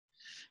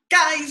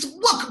Guys,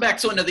 welcome back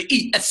to another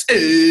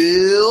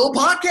ESL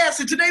podcast,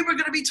 and today we're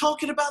going to be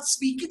talking about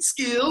speaking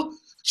skill,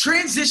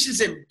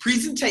 transitions, and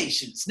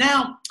presentations.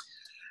 Now,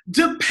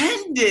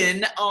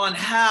 depending on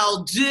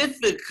how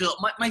difficult,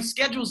 my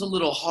schedule's a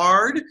little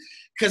hard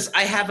because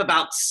I have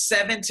about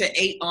 7 to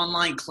 8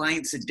 online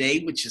clients a day,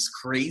 which is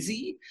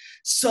crazy.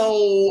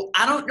 So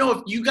I don't know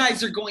if you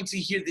guys are going to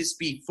hear this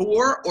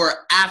before or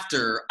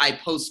after I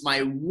post my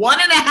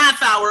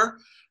 1.5 hour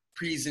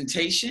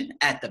presentation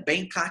at the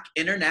Bangkok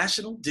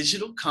International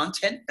Digital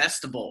Content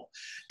Festival.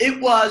 It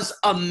was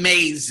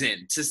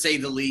amazing, to say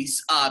the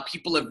least.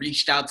 People have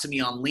reached out to me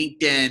on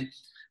LinkedIn,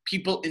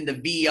 people in the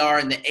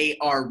VR and the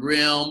AR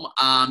realm.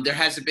 There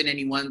hasn't been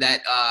anyone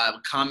that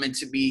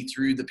commented me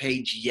through the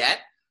page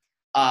yet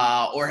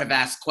or have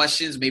asked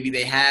questions. Maybe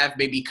they have,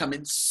 maybe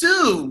coming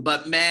soon.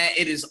 But man,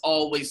 it is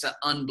always an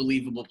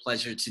unbelievable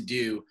pleasure to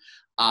do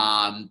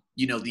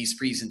these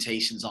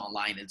presentations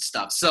online and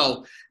stuff.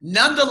 So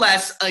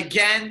nonetheless,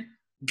 again,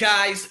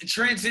 guys,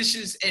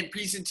 transitions and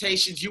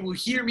presentations, you will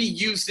hear me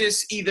use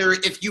this either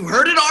if you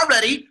heard it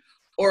already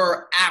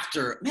or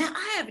after. Man,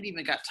 I haven't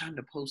even got time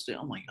to post it.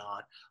 Oh my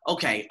God.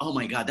 Okay. Oh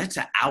my God. That's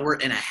 1.5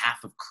 hours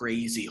of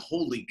crazy.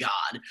 Holy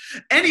God.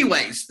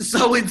 Anyways,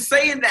 so in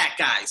saying that,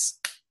 guys,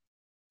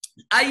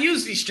 I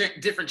use these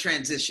different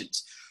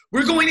transitions.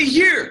 We're going to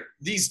hear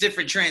these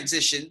different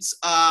transitions.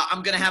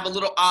 I'm going to have a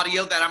little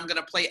audio that I'm going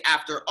to play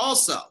after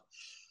also.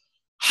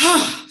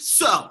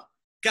 So,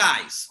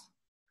 guys,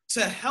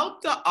 to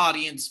help the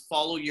audience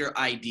follow your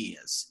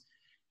ideas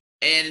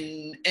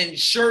and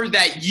ensure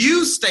that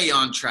you stay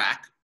on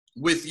track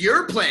with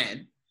your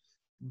plan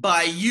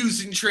by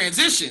using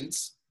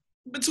transitions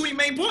between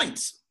main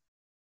points.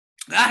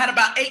 I had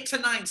about 8 to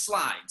 9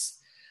 slides.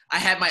 I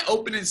had my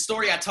opening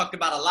story. I talked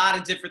about a lot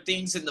of different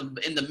things in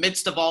the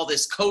midst of all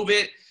this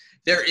COVID.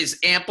 There is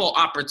ample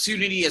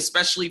opportunity,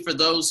 especially for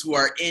those who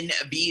are in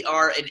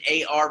VR and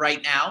AR right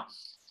now.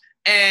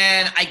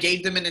 And I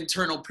gave them an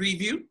internal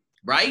preview,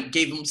 right?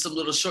 Gave them some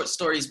little short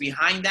stories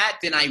behind that.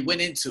 Then I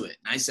went into it.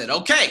 And I said,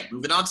 okay,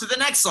 moving on to the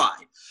next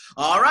slide.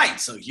 All right,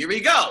 so here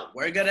we go.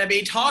 We're going to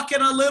be talking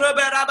a little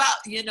bit about,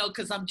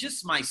 because I'm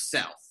just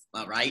myself.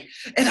 All right.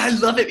 And I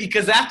love it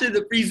because after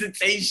the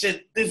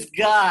presentation, this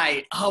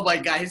guy, oh my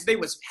God, his name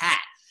was Pat.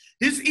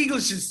 His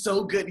English is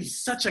so good.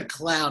 He's such a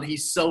clown.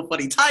 He's so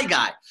funny. Thai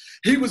guy.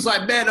 He was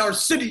like, man,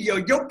 Arsenio,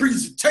 your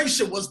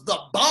presentation was the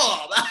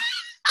bomb.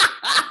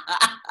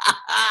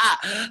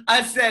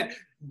 I said,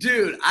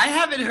 dude, I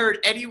haven't heard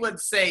anyone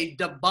say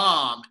the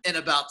bomb in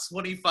about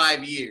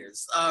 25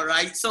 years. All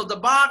right. So the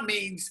bomb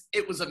means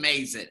it was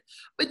amazing.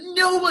 But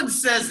no one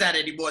says that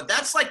anymore.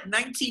 That's like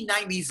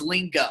 1990s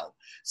lingo.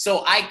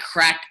 So I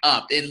cracked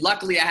up, and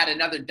luckily I had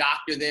another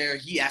doctor there.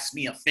 He asked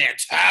me a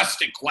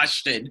fantastic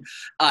question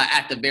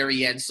at the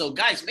very end. So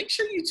guys, make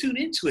sure you tune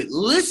into it.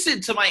 Listen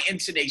to my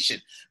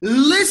intonation.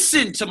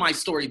 Listen to my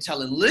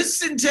storytelling.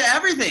 Listen to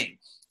everything.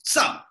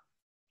 So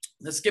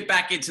let's get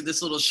back into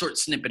this little short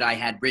snippet I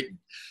had written.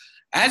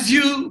 As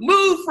you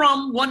move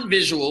from one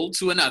visual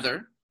to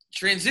another,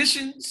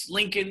 transitions,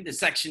 linking the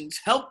sections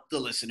help the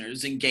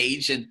listeners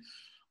engage and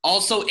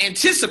also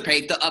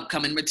anticipate the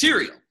upcoming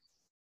material.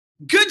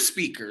 Good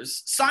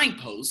speakers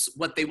signpost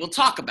what they will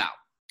talk about,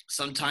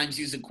 sometimes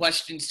using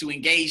questions to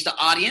engage the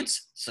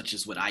audience, such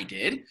as what I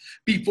did,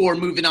 before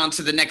moving on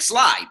to the next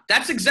slide.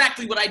 That's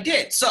exactly what I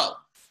did. So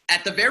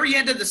at the very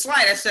end of the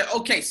slide, I said,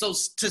 okay, so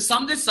to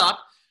sum this up,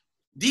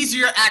 these are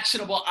your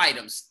actionable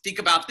items. Think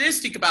about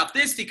this, think about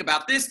this, think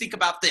about this, think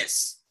about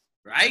this,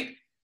 right?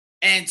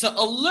 And to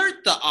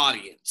alert the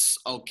audience,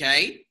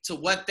 okay, to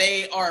what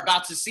they are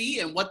about to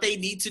see and what they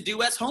need to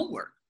do as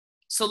homework.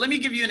 So let me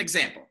give you an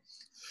example.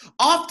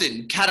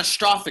 Often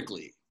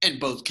catastrophically in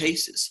both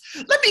cases.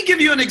 Let me give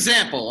you an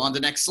example on the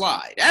next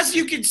slide. As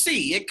you can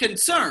see, it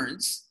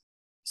concerns,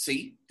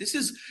 this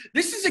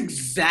is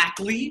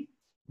exactly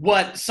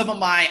what some of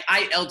my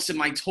IELTS and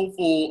my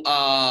TOEFL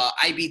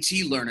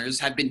IBT learners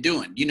have been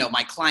doing,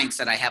 my clients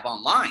that I have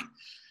online.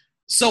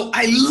 So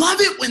I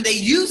love it when they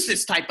use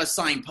this type of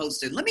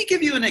signposting. Let me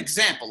give you an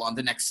example on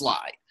the next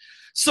slide.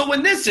 So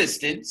in this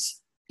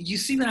instance, you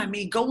see what I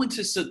mean? Go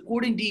into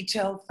supporting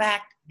detail,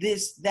 fact,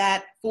 this,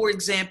 that. For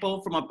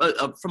example,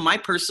 from my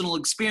personal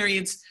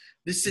experience,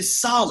 this is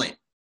solid.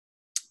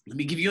 Let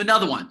me give you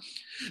another one.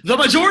 The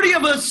majority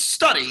of us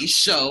studies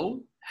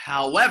show,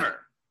 however,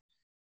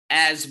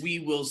 as we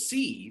will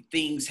see,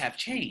 things have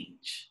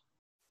changed.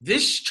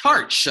 This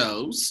chart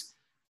shows,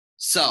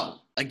 so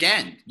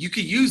again, you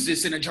could use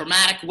this in a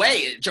dramatic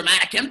way,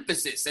 dramatic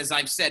emphasis, as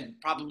I've said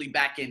probably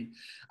back in,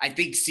 I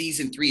think,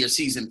 season 3 or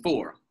season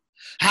 4.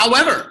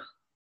 However,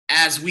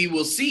 as we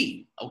will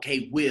see,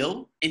 okay,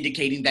 will,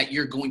 indicating that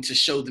you're going to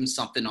show them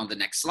something on the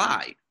next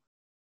slide.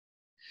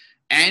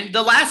 And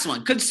the last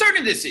one,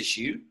 concerning this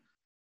issue,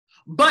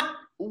 but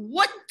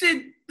what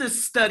did the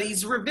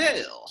studies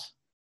reveal?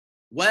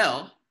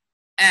 Well,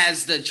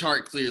 as the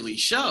chart clearly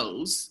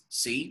shows,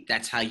 see,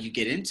 that's how you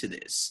get into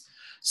this.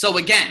 So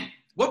again,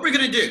 what we're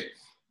going to do,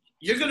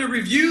 you're going to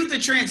review the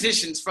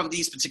transitions from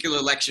these particular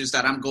lectures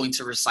that I'm going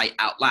to recite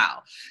out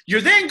loud. You're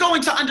then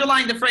going to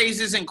underline the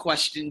phrases and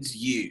questions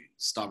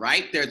used, all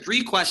right? There are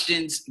 3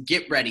 questions.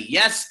 Get ready.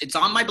 Yes, it's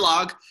on my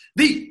blog,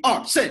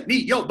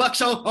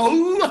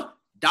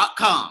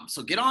 thearseniobuckshow.com.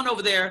 So get on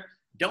over there.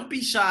 Don't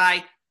be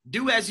shy.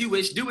 Do as you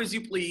wish. Do as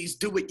you please.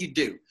 Do what you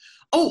do.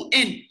 Oh,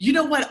 and you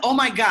know what? Oh,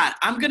 my God.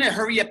 I'm going to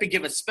hurry up and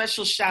give a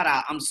special shout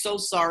out. I'm so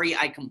sorry.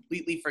 I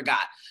completely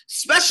forgot.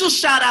 Special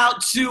shout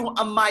out to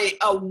my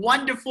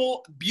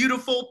wonderful,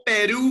 beautiful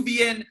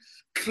Peruvian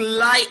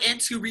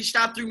client who reached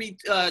out to me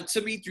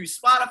through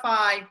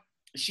Spotify.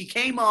 She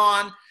came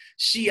on.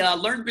 She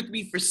learned with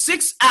me for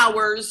 6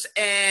 hours,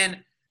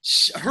 and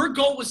her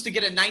goal was to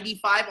get a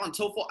 95 on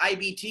TOEFL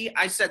IBT.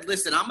 I said,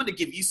 listen, I'm going to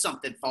give you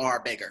something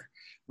far bigger.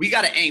 We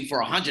got to aim for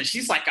 100.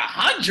 She's like,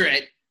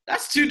 100?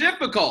 That's too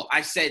difficult.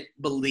 I said,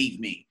 believe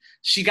me.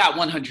 She got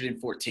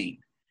 114.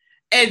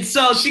 And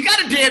so she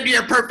got a damn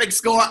near perfect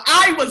score.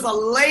 I was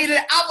elated.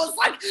 I was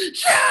like,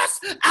 yes,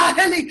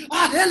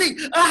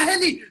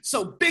 Aheli.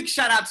 So big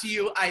shout out to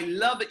you. I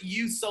love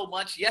you so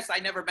much. Yes, I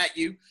never met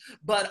you.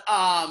 But,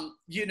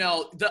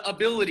 the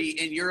ability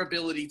and your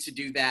ability to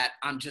do that,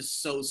 I'm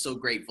just so, so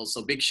grateful.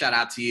 So big shout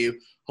out to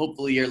you.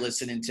 Hopefully you're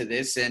listening to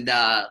this. And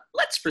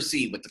let's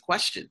proceed with the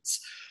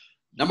questions.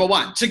 Number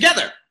 1,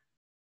 together.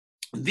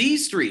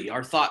 These 3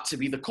 are thought to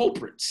be the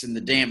culprits in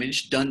the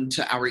damage done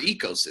to our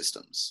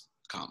ecosystems,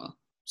 comma.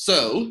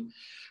 So,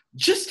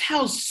 just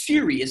how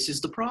serious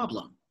is the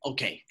problem?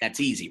 Okay,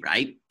 that's easy,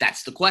 right?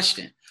 That's the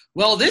question.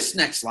 Well, this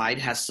next slide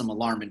has some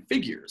alarming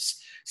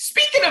figures.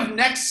 Speaking of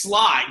next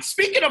slide,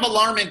 speaking of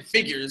alarming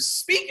figures,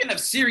 speaking of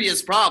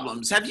serious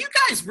problems, have you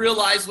guys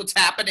realized what's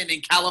happening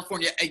in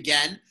California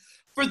again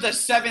for the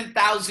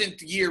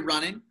 7,000th year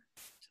running?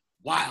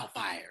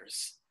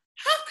 Wildfires.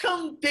 How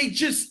come they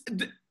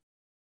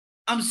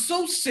I'm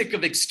so sick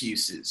of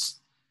excuses.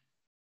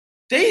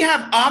 They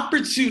have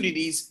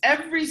opportunities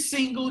every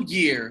single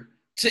year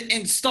to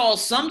install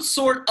some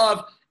sort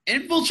of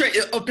infiltrate.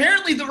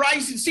 Apparently the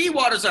rising sea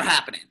waters are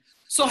happening.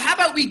 So how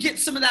about we get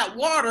some of that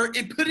water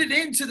and put it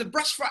into the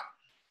brush fire?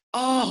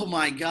 Oh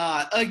my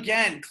God.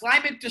 Again,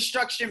 climate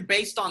destruction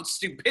based on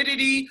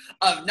stupidity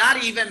of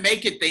not even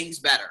making things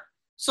better.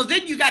 So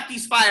then you got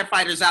these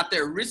firefighters out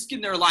there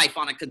risking their life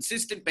on a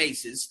consistent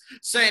basis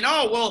saying,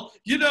 oh, well,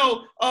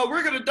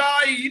 we're going to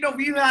die.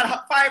 We've had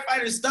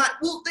firefighters die.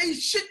 Well, they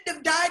shouldn't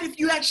have died if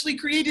you actually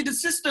created a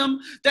system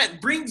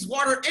that brings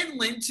water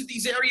inland to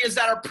these areas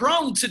that are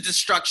prone to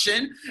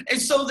destruction.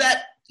 And so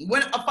that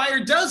when a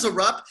fire does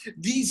erupt,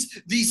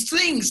 these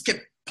things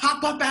can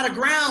pop up out of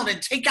ground and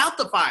take out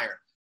the fire.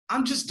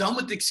 I'm just done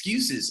with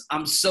excuses.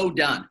 I'm so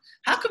done.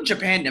 How come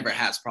Japan never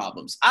has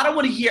problems? I don't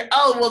want to hear,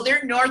 oh, well,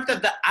 they're north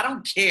of I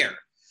don't care.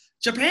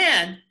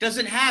 Japan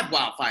doesn't have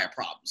wildfire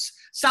problems.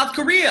 South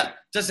Korea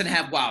doesn't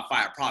have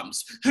wildfire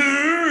problems.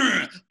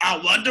 I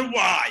wonder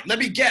why. Let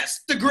me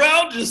guess. The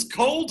ground is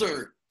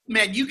colder.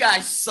 Man, you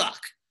guys suck.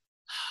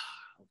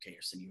 Okay,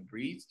 Arsenio,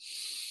 breathe.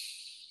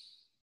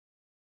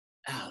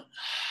 Out.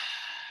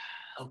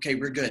 Okay,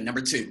 we're good.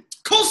 Number 2,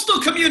 coastal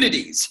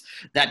communities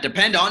that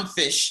depend on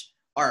fish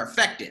are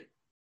affected,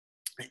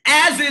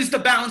 as is the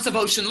balance of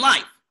ocean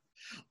life,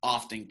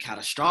 often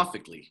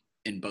catastrophically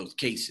in both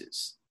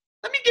cases.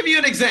 Let me give you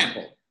an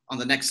example on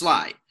the next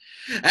slide.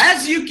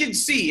 As you can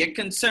see, it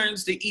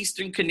concerns the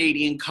Eastern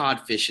Canadian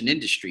cod fishing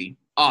industry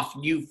off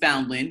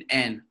Newfoundland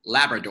and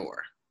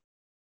Labrador.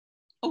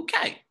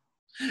 Okay.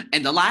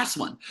 And the last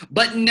one.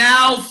 But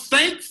now,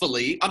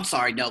 thankfully, I'm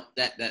sorry, no,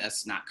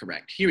 that's not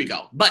correct. Here we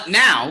go. But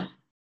now,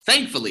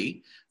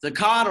 thankfully, the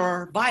cod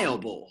are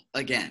viable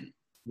again,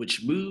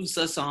 which moves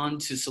us on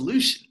to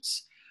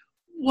solutions.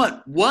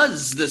 What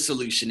was the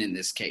solution in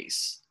this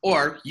case?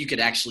 Or you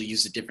could actually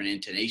use a different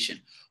intonation.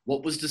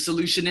 What was the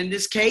solution in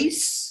this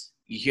case?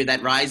 You hear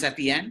that rise at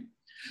the end?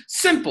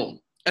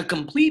 Simple. A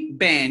complete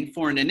ban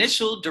for an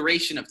initial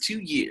duration of 2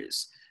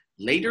 years,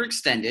 later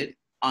extended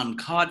on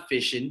cod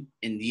fishing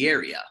in the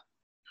area.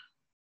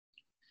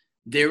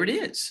 There it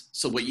is.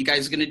 So what you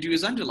guys are going to do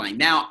is underline.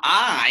 Now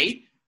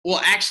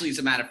actually, as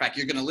a matter of fact,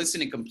 you're going to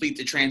listen and complete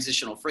the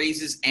transitional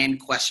phrases and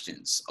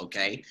questions,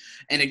 okay?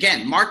 And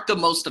again, mark the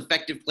most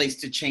effective place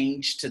to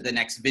change to the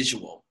next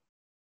visual,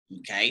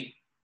 okay?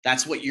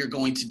 That's what you're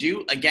going to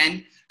do.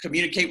 Again,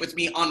 communicate with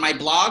me on my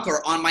blog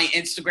or on my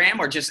Instagram,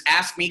 or just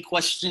ask me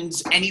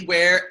questions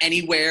anywhere.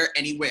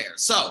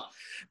 So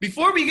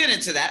before we get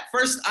into that,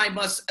 first I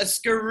must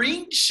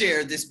screen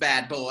share this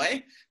bad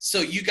boy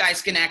so you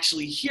guys can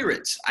actually hear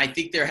it. I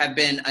think there have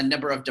been a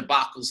number of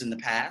debacles in the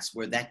past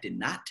where that did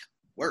not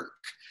work.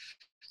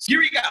 So here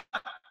we go.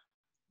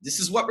 This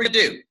is what we're gonna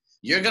do.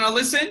 You're gonna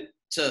listen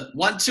to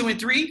 1, 2, and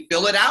 3,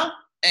 fill it out,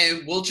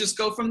 and we'll just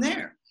go from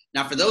there.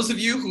 Now, for those of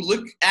you who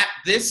look at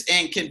this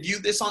and can view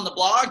this on the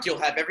blog,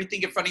 you'll have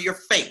everything in front of your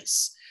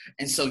face.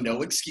 And so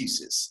no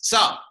excuses.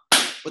 So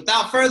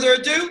without further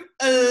ado,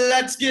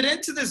 let's get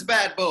into this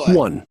bad boy.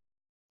 1.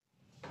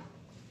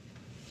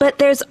 But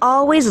there's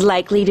always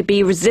likely to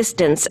be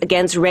resistance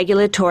against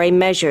regulatory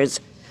measures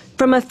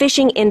from a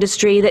fishing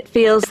industry that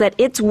feels that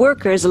its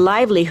workers'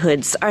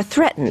 livelihoods are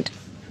threatened.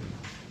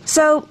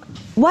 So,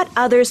 what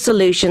other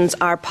solutions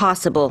are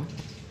possible?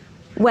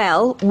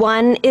 Well,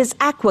 one is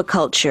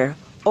aquaculture,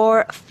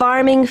 or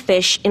farming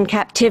fish in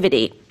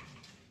captivity.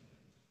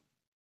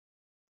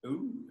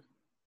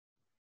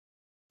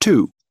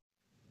 2.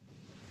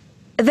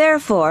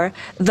 Therefore,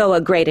 though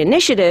a great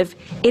initiative,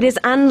 it is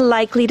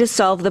unlikely to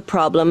solve the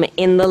problem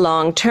in the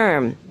long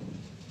term.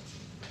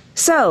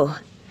 So,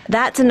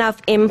 that's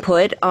enough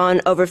input on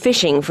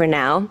overfishing for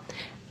now.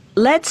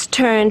 Let's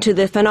turn to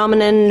the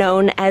phenomenon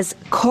known as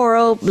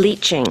coral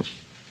bleaching.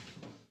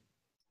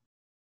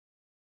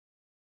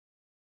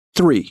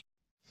 3.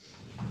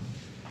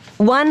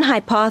 One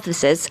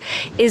hypothesis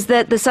is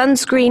that the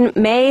sunscreen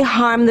may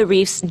harm the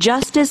reefs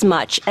just as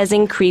much as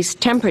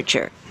increased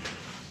temperature.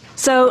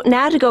 So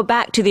now to go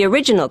back to the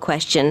original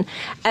question,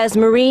 as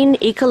marine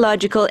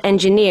ecological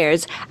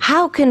engineers,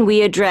 how can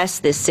we address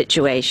this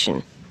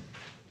situation?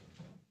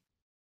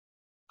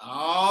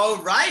 All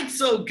right,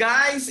 so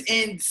guys,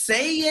 in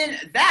saying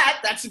that,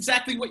 that's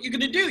exactly what you're going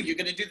to do. You're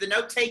going to do the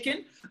note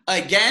taken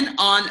again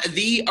on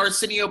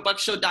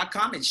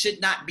thearseniobuckshow.com. It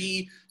should not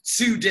be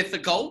too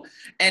difficult.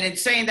 And in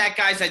saying that,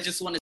 guys, I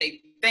just want to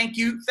say thank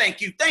you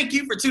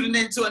for tuning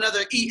in to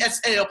another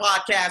ESL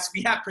podcast.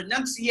 We have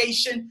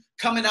pronunciation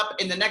coming up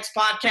in the next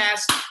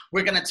podcast.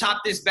 We're going to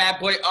top this bad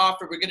boy off,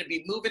 and we're going to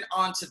be moving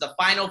on to the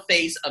final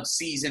phase of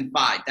season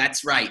 5.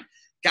 That's right.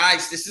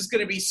 Guys, this is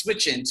going to be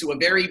switching to a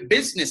very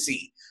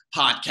businessy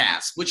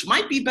podcast, which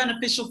might be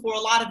beneficial for a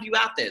lot of you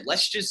out there.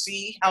 Let's just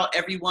see how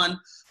everyone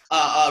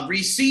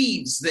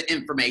receives the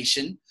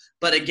information.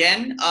 But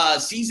again,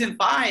 season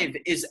 5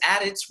 is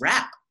at its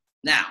wrap.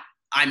 Now,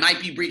 I might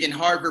be bringing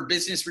Harvard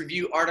Business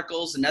Review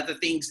articles and other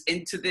things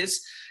into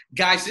this.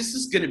 Guys, this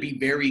is going to be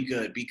very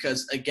good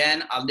because,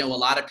 again, I know a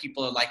lot of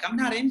people are like, I'm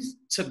not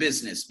into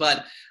business.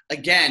 But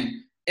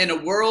again, in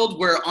a world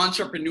where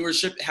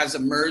entrepreneurship has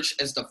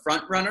emerged as the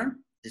front runner,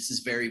 this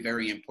is very,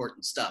 very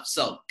important stuff.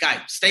 So,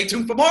 guys, stay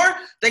tuned for more.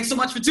 Thanks so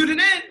much for tuning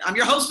in. I'm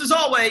your host, as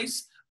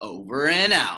always. Over and out.